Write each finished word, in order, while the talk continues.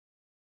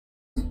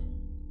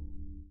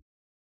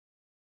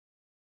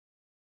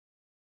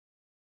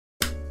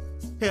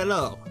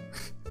Hello.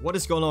 What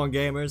is going on,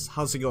 gamers?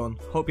 How's it going?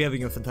 Hope you're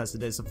having a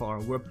fantastic day so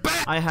far. We're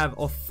back! I have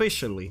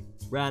officially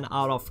ran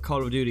out of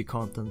Call of Duty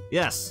content.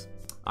 Yes,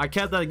 I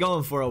kept that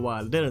going for a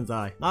while, didn't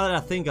I? Now that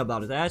I think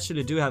about it, I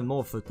actually do have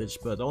more footage,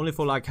 but only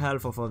for like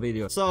half of a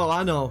video. So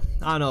I know,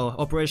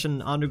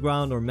 Operation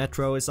Underground or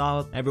Metro is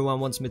out. Everyone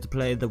wants me to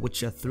play The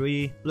Witcher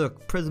 3.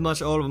 Look, pretty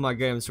much all of my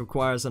games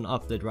requires an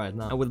update right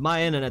now. And with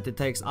my internet, it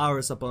takes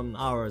hours upon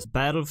hours.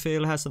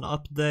 Battlefield has an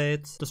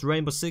update. Does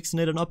Rainbow Six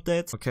need an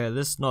update? Okay,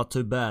 this is not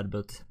too bad,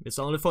 but it's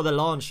only for the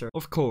launcher.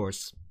 Of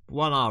course.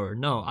 1 hour.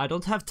 No, I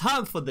don't have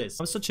time for this.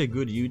 I'm such a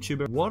good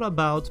YouTuber. What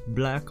about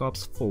Black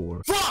Ops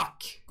 4?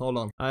 Fuck! Hold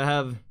on. I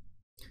have a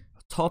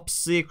top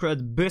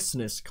secret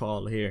business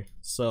call here.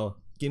 So,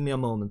 give me a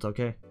moment,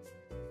 okay?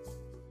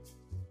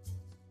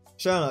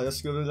 Tjena, jag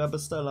skulle vilja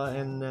beställa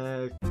en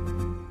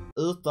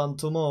utan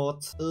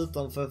tomat,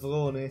 utan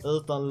pepperoni,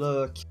 utan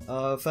lök,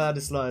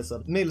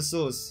 färdigslicead,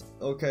 milsås.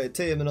 Okej,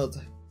 10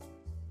 minuter.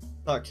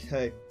 Tack,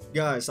 hej.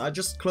 Guys, I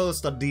just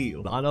closed a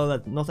deal. I know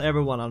that not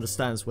everyone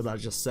understands what I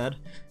just said.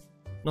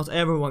 Not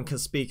everyone can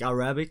speak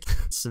Arabic.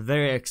 It's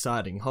very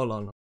exciting. Hold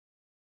on.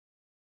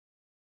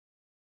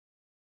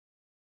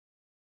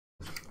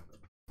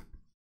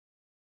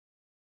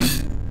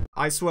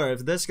 I swear,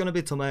 if there's gonna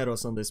be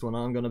tomatoes on this one,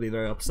 I'm gonna be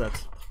very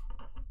upset.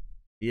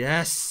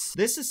 Yes!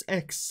 This is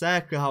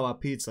exactly how a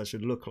pizza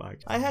should look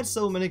like. I had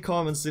so many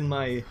comments in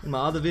my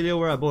other video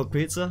where I bought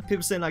pizza.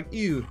 People saying like,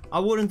 ew, I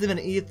wouldn't even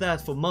eat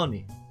that for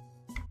money.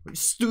 Are you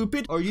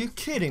stupid? Are you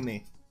kidding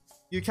me?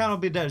 You cannot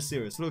be that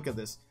serious. Look at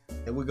this.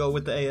 And we go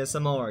with the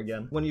ASMR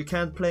again. When you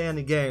can't play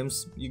any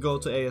games, you go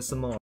to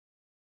ASMR.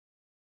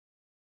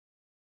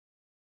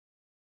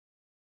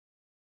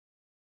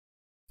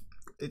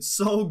 It's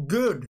so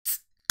good!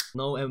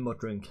 No emote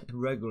drink,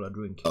 regular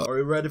drink. Are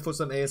you ready for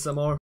some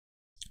ASMR?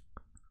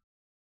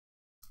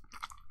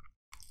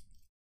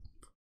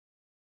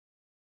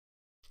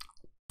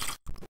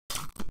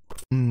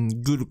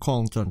 Good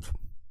content.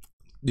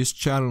 This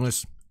channel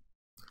is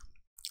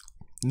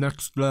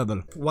next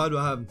level. Why do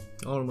I have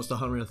almost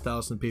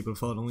 100,000 people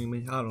following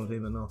me? I don't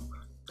even know.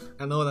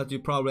 I know that you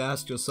probably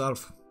ask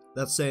yourself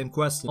that same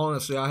question.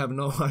 Honestly, I have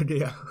no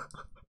idea.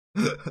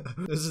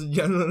 This is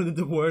generally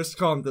the worst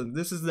content.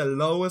 This is the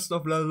lowest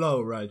of the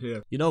low right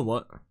here. You know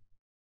what?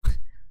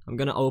 I'm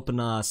gonna open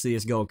a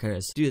CSGO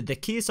case. Dude, the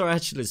keys are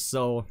actually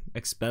so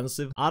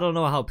expensive. I don't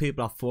know how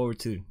people afford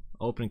to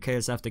open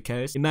case after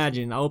case.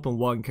 Imagine I open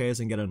one case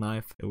and get a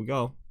knife. Here we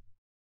go.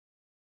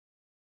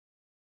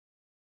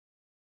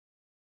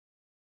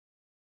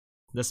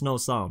 There's no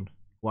sound.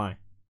 Why?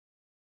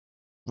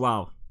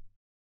 Wow.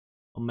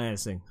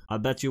 Amazing. I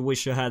bet you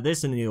wish you had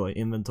this in your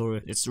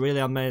inventory. It's really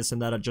amazing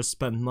that I just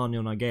spent money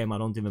on a game I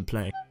don't even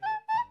play.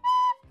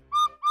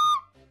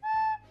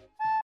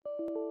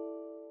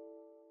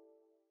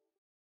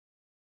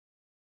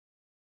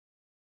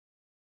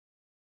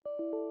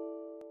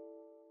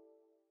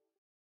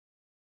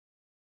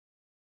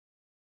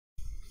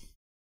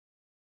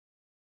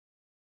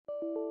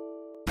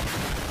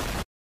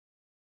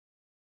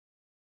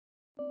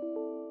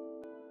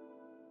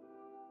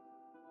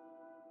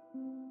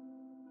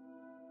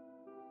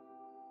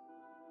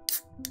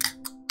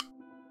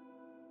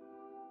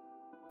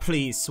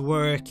 Please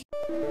work.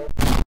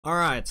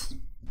 Alright.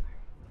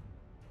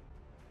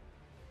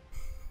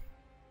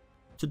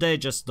 Today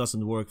just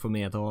doesn't work for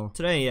me at all.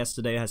 Today and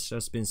yesterday has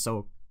just been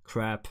so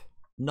crap.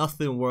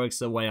 Nothing works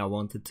the way I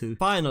want it to.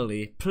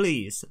 Finally,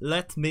 please,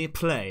 let me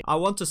play. I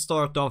want to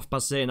start off by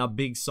saying a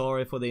big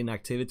sorry for the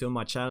inactivity on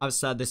my channel. I've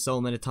said this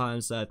so many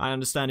times that I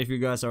understand if you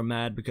guys are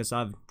mad because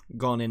I've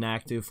gone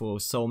inactive for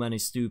so many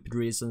stupid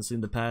reasons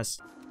in the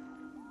past.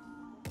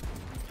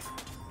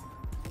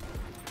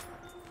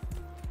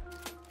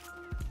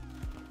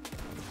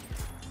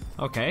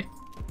 Okay.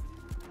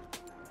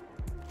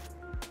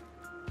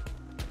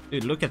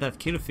 Dude, look at that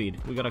kill feed.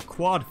 We got a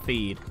quad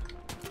feed.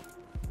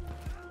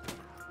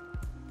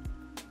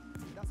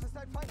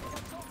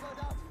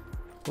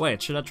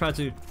 Wait, should I try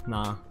to...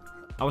 Nah.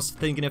 I was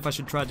thinking if I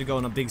should try to go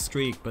on a big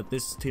streak, but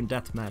this is team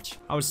deathmatch.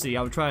 I will see.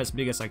 I will try as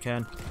big as I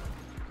can.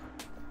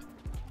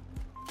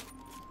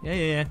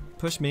 Yeah.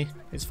 Push me.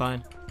 It's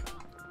fine.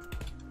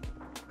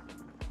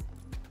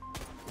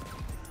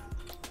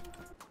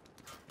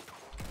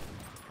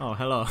 Oh,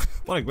 hello.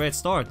 What a great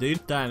start,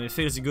 dude. Damn, it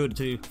feels good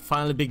to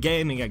finally be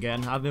gaming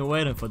again. I've been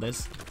waiting for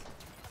this.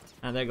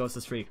 And there goes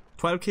the streak.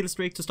 12 kill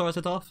streak to start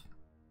it off.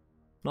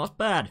 Not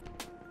bad.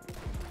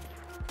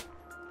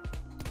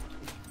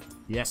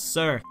 Yes,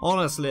 sir.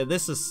 Honestly,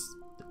 this is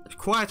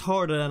quite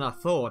harder than I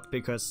thought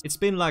because it's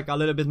been like a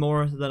little bit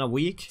more than a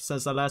week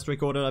since I last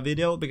recorded a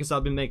video because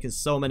I've been making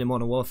so many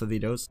Modern Warfare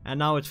videos. And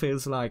now it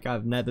feels like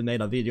I've never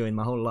made a video in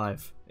my whole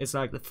life. It's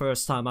like the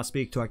first time I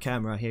speak to a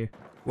camera here.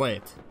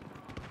 Wait.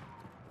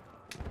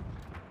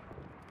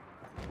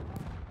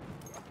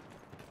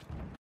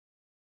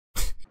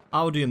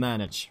 How do you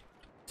manage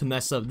to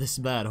mess up this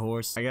bad,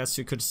 horse? I guess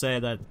you could say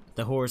that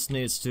the horse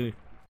needs to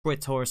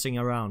quit horsing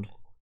around.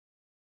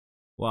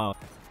 Wow.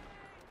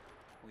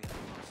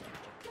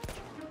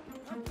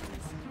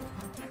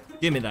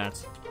 Give me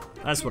that.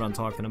 That's what I'm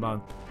talking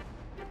about.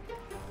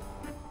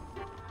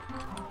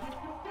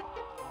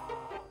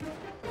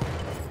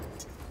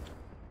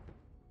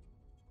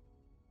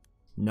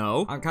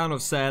 No. I'm kind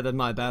of sad that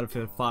my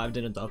Battlefield 5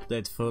 didn't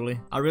update fully.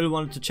 I really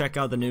wanted to check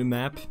out the new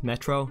map,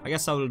 Metro. I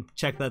guess I will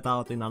check that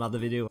out in another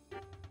video.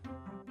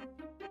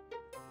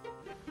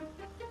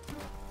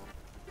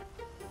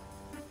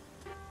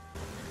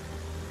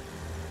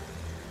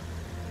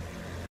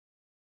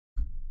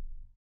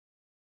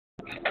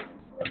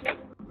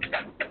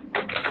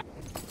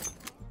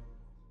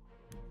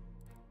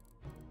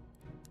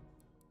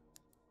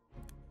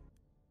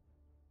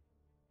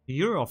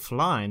 You're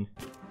offline.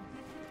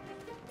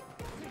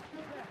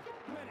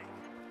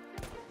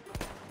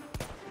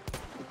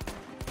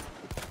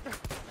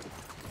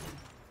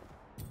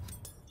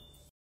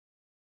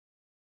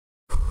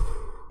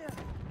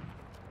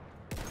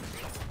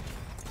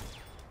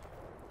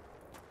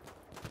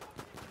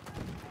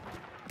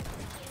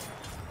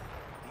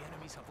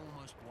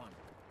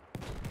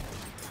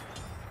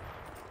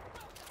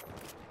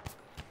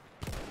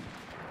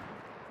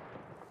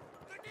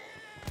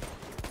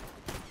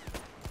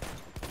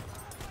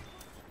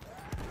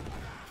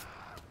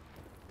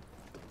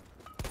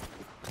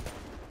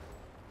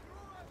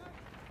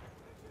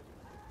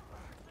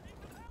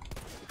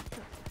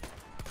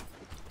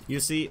 You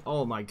see,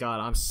 oh my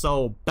god, I'm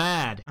so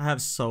bad. I have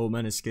so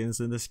many skins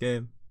in this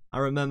game. I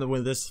remember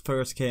when this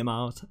first came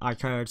out, I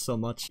cared so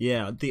much.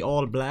 Yeah, the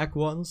all black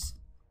ones.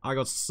 I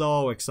got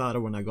so excited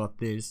when I got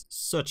these.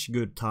 Such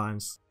good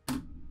times.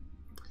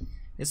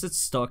 Is it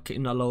stuck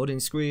in a loading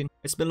screen?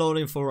 It's been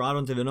loading for I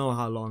don't even know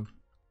how long.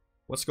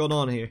 What's going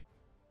on here?